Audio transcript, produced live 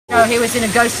So he was in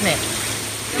a ghost net.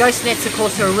 Ghost nets, of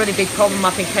course, are a really big problem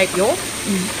up in Cape York.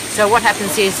 So what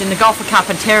happens is in the Gulf of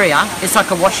Carpentaria, it's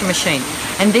like a washing machine.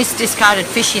 And this discarded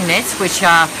fishing nets, which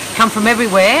come from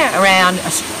everywhere around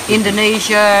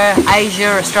Indonesia,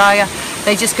 Asia, Australia,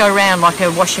 they just go around like a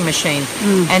washing machine.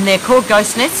 And they're called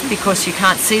ghost nets because you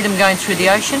can't see them going through the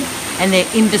ocean, and they're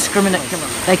indiscriminate.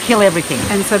 They kill everything.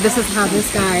 And so this is how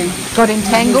this guy got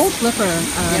entangled. His flipper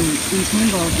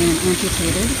entangled and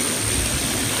amputated.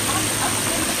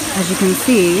 As you can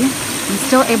see, he's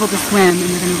still able to swim, and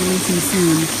they're going to release him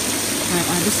soon.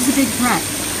 But this is a big threat.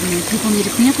 You know, people need to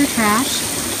clean up their trash,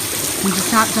 need to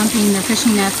stop dumping their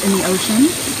fishing nets in the ocean.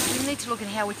 We need to look at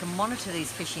how we can monitor these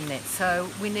fishing nets. So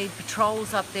we need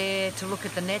patrols up there to look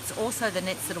at the nets, also the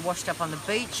nets that are washed up on the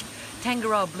beach.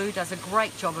 Tangaroa Blue does a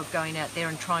great job of going out there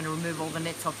and trying to remove all the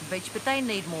nets off the beach, but they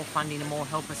need more funding and more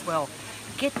help as well.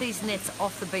 Get these nets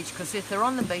off the beach, because if they're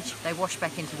on the beach, they wash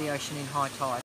back into the ocean in high tide.